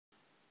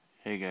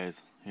Hey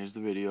guys, here's the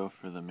video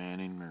for the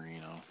Manning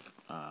Marino.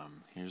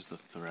 Here's the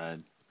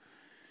thread.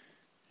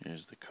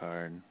 Here's the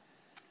card.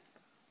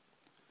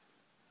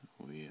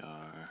 We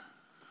are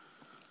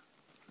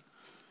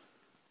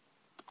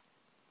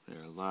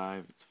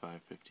live. It's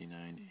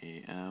 5:59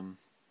 a.m.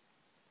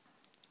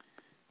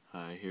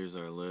 Here's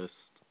our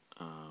list.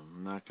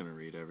 I'm not going to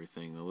read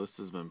everything. The list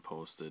has been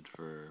posted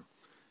for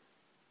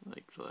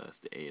like the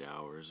last 8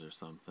 hours or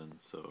something,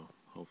 so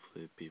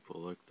hopefully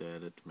people looked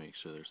at it to make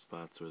sure their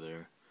spots were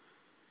there.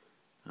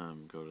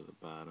 Go to the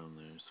bottom,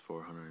 there's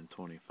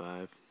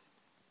 425.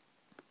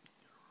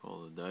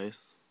 Roll the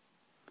dice.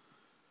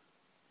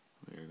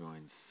 We are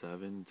going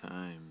 7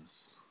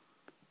 times.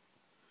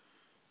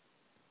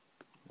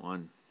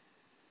 1.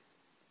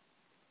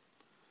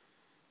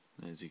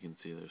 As you can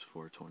see, there's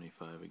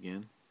 425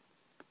 again.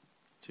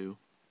 2,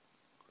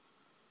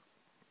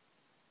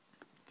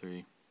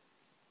 3,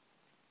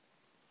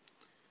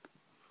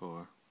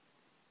 4,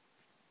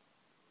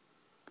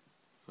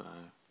 5,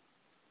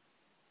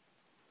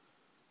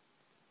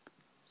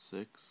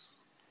 6,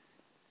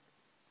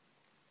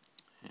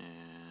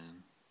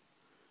 and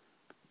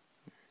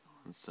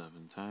we're going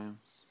 7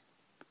 times.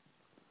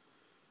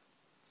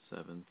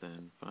 7th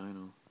and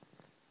final.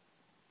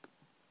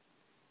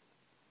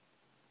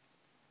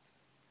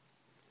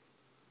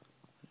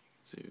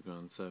 So you've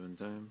gone 7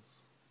 times.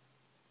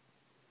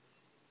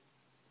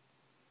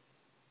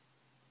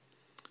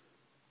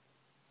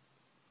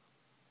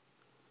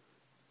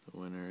 The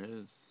winner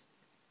is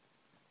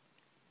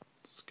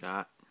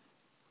Scott.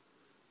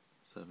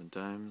 7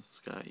 times.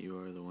 Scott, you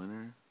are the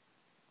winner.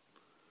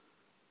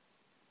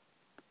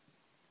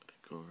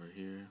 Back over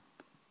here.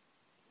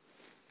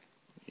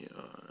 We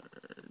are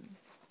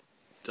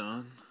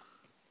done.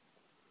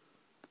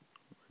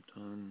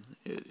 We're done.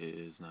 It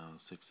is now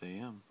 6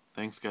 a.m.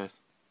 Thanks,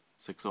 guys.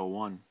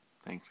 6:01.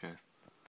 Thanks, guys.